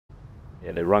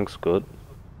Yeah, the rank's good.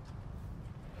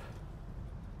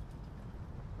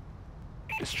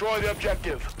 Destroy the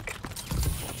objective.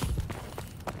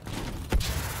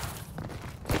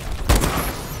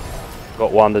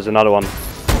 Got one, there's another one.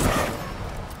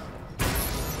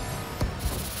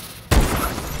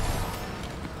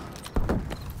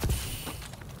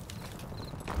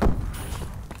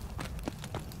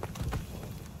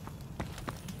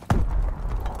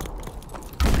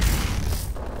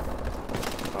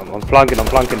 I'm flanking, I'm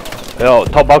flanking. Yo,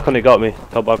 top balcony got me.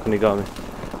 Top balcony got me.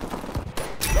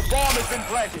 The bomb has been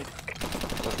planted.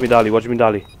 Watch me dali, watch me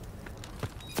dali.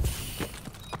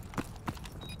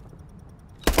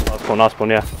 Last one,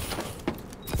 yeah.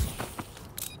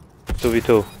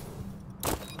 2v2.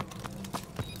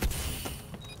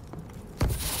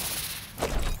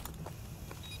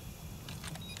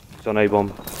 He's on A-bomb.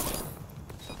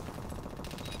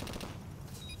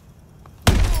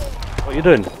 What are you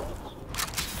doing?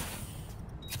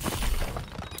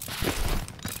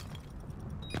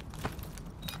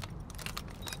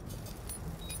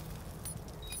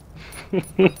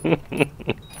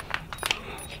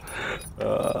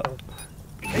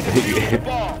 The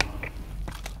bomb.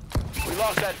 We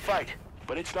lost that fight,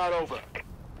 but it's not over.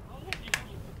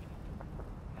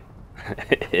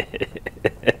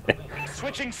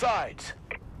 Switching sides.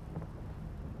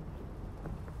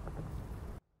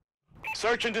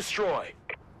 Search and destroy.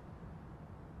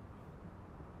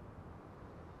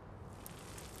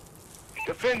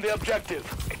 Defend the objective.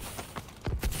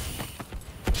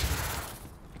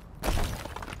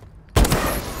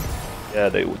 Yeah,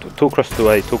 they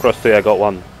 2x2A, 2x2A, I got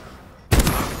one.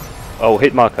 Oh,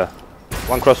 hit marker.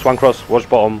 One cross, watch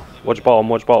bottom, watch bottom,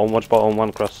 watch bottom, watch bottom,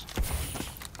 one cross.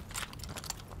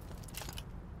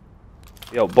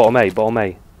 Yo, bottom A, bottom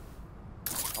A.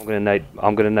 I'm gonna nade,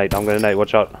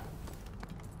 watch out.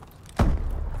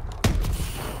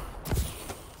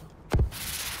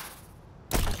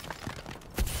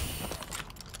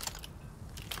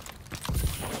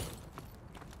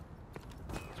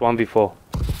 It's 1v4.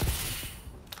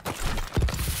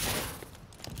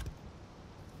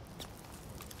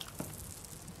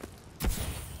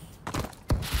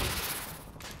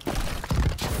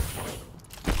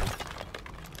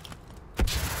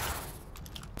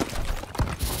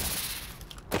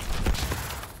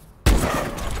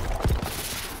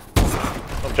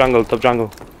 Top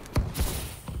jungle.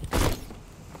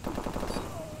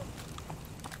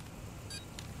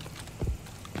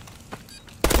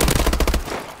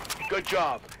 Good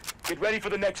job. Get ready for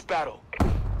the next battle.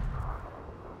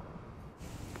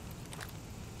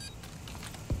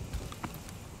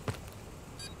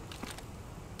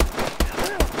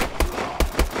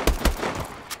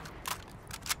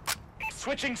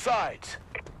 Switching sides.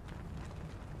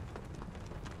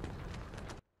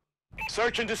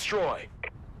 Search and destroy.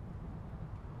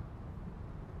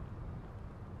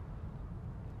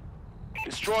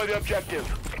 Destroy the objective.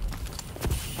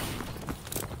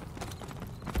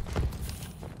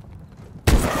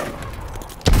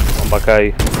 One back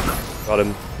A. Got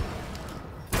him.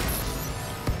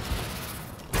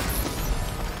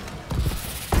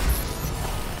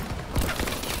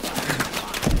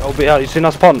 Oh, but yeah, he's in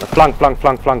our spawn. Flank.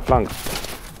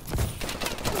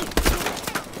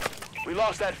 We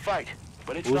lost that fight,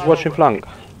 but it's Who's not watching over. flank?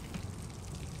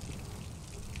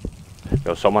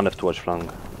 Yo, someone have to watch flank.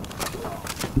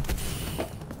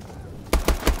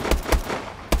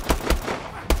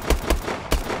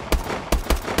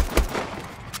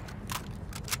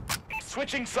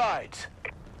 Switching sides.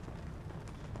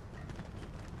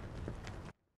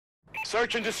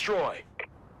 Search and destroy.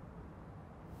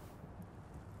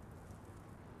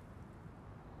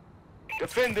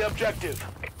 Defend the objective.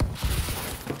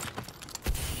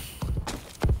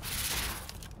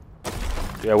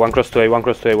 Yeah,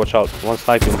 1x2A, watch out. One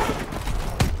sniping.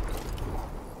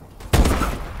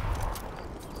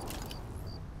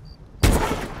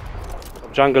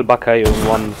 Jungle back A and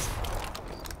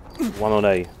one on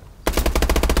A.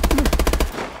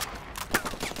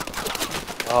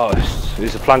 Oh,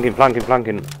 he's flanking.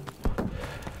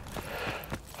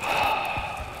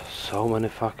 So many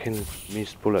fucking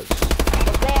missed bullets.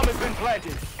 The bomb has been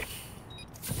planted.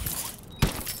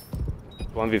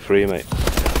 1v3, mate.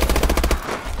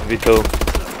 1v2.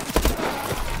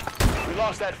 We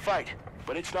lost that fight,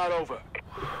 but it's not over.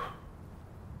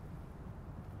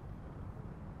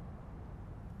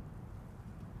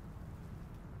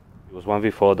 It was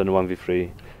 1v4, then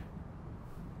 1v3.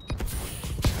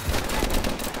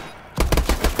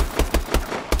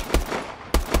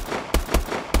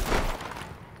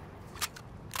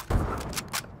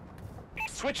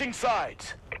 Switching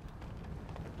sides.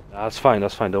 That's fine,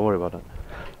 don't worry about it.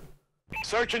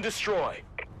 Search and destroy.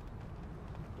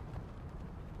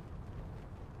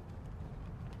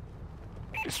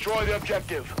 Destroy the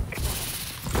objective.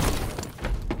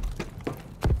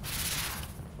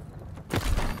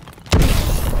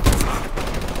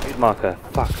 Hit marker.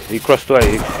 Fuck. He crossed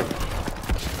away.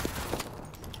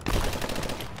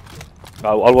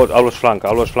 I'll watch flank.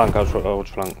 I'll watch flank. I'll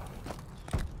watch flank.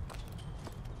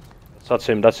 That's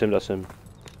him. That's him. That's him.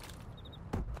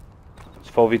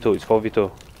 It's 4v2. It's 4v2.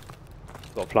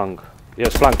 Got flank.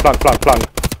 Yes, flank.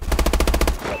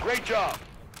 Great job.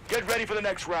 Get ready for the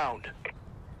next round.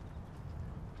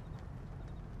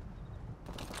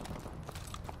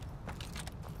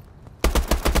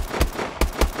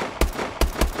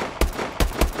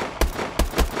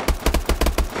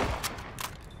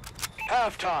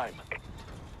 Halftime.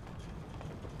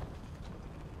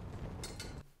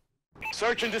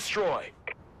 Search and destroy.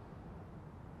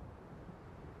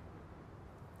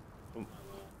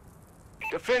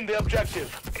 Defend the objective.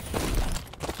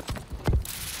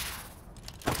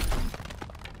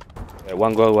 Yeah,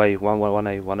 one go away. One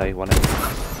A.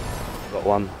 Got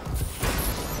one.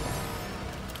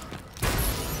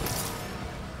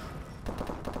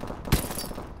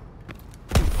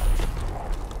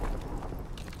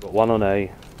 Got one on A.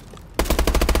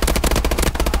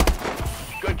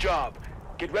 Good job.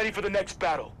 Get ready for the next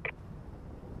battle.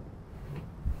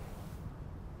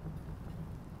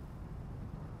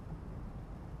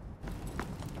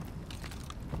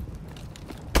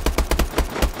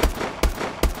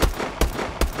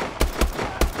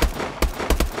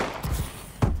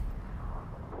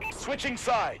 Switching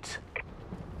sides.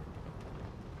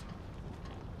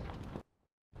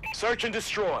 Search and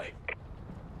destroy.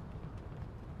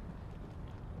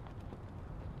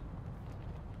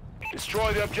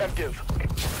 Destroy the objective.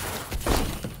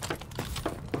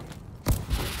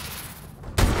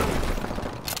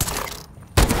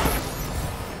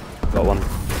 Got one.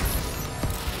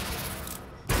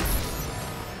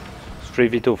 It's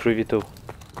 3v2, 3v2.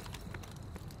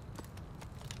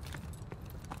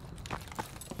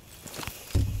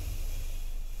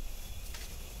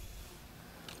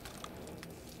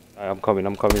 I'm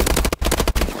coming.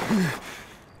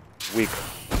 Weak.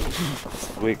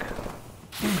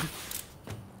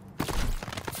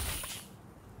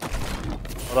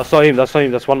 Oh, that's not him,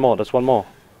 that's one more.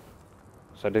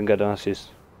 So I didn't get an assist.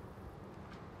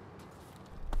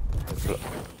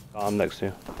 I'm next to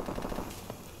you.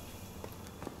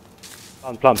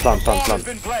 Plant. Bomb has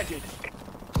been planted.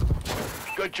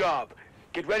 Good job.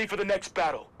 Get ready for the next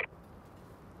battle.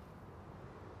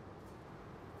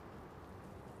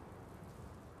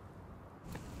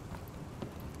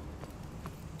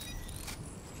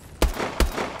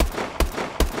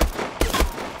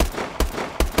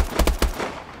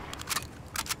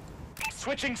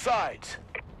 Switching sides.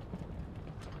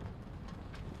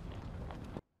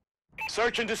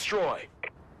 Search and destroy.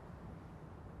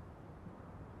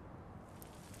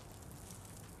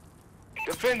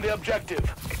 Defend the objective.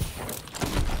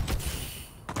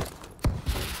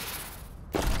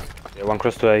 Yeah, one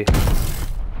cross to A.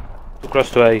 Two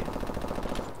cross to A.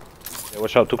 Yeah,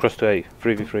 watch out, two cross to A.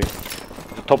 3v3.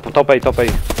 Top A.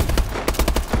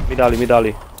 Mid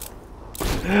alley.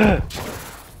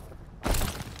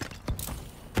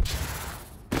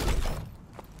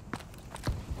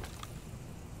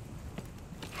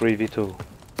 3v2.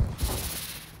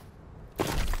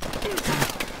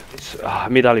 It's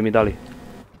mid alley.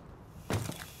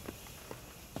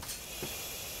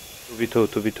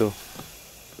 2v2.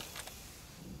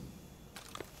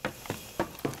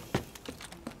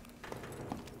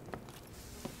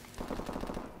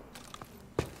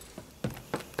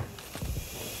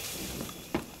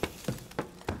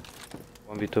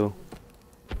 One v2.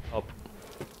 Up.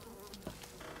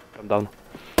 Come down.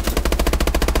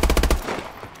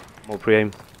 More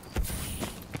pre-aim.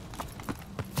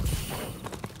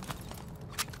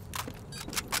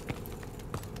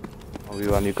 Oh,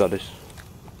 you got this.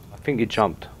 I think he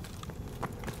jumped.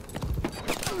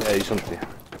 Yeah, he's on there.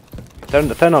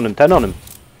 Turn on him.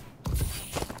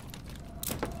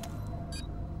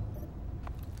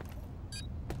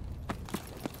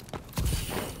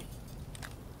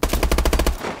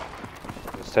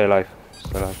 Stay alive.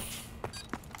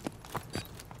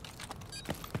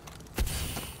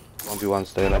 1v1,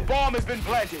 stay alive. The bomb has been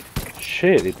planted.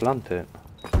 Shit, he planted.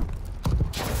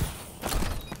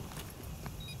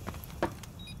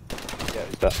 Yeah,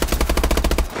 he's dead.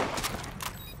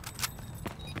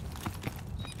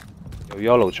 Yo,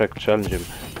 YOLO, challenge him.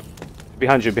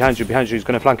 Behind you, he's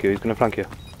gonna flank you,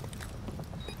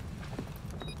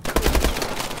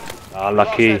 Ah, We lost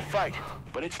lucky. that fight,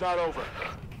 but it's not over.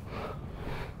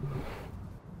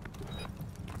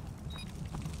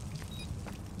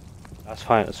 That's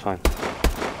fine, that's fine.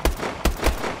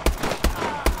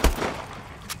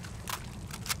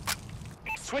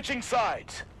 Switching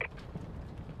sides.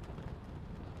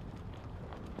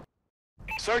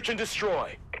 Search and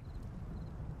destroy.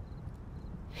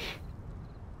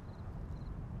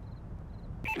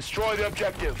 Destroy the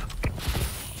objective.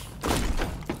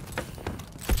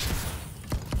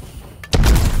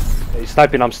 Yeah, he's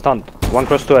sniping, I'm stunned. One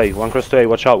cross to A, one cross to A,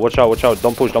 watch out, watch out, watch out,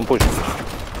 don't push, don't push.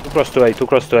 Two cross to A, two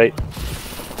cross to A.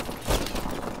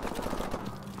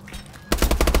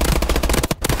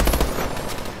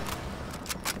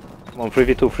 Come on,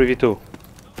 3v2, 3v2.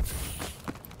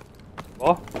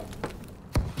 What?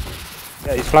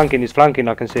 Yeah, he's flanking,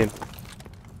 I can see him.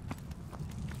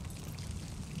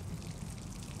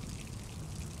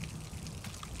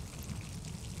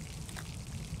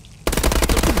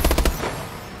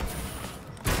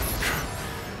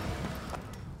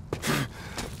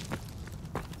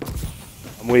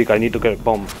 I'm weak, I need to get a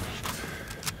bomb.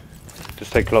 To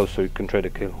stay close so you can trade a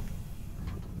kill.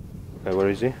 Okay, where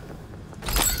is he?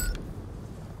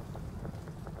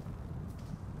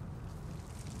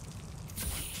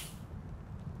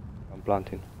 I'm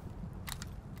planting.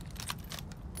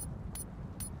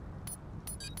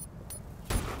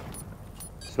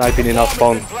 Sniping in our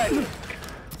spawn.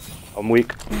 I'm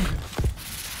weak.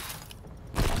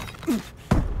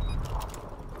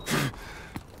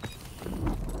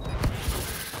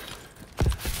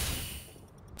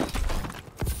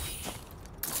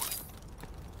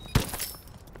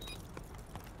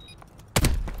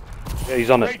 Yeah, he's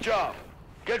on it. Great job.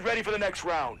 Get ready for the next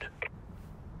round.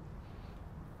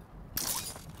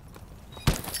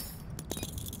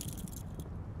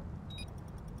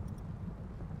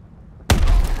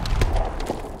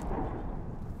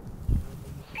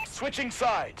 Switching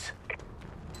sides.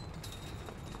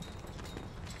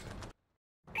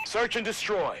 Search and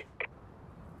destroy.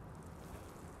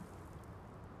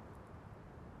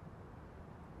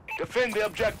 Defend the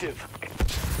objective.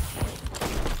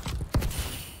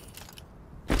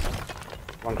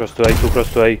 One cross to A, two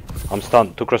cross to A. I'm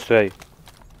stunned, two cross to A.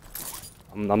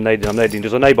 I'm nading.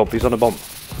 There's an A bomb, he's on a bomb.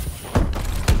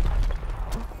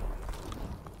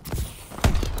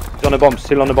 He's on a bomb,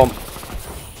 still on a bomb.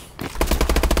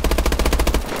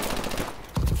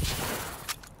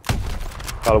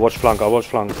 I'll watch flank, I'll watch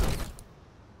flank.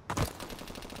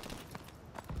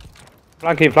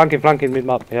 Flanking, mid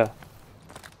map, yeah.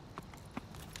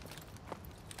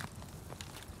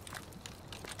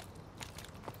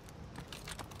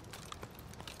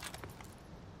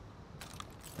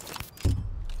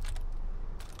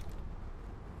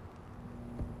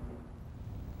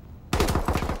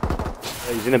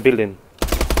 Yeah, he's in a building.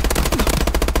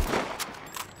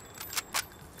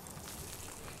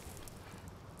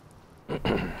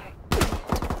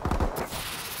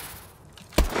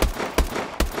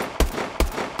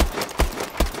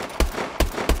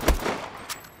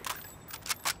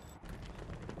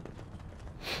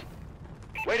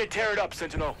 Way to tear it up,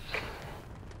 Sentinel.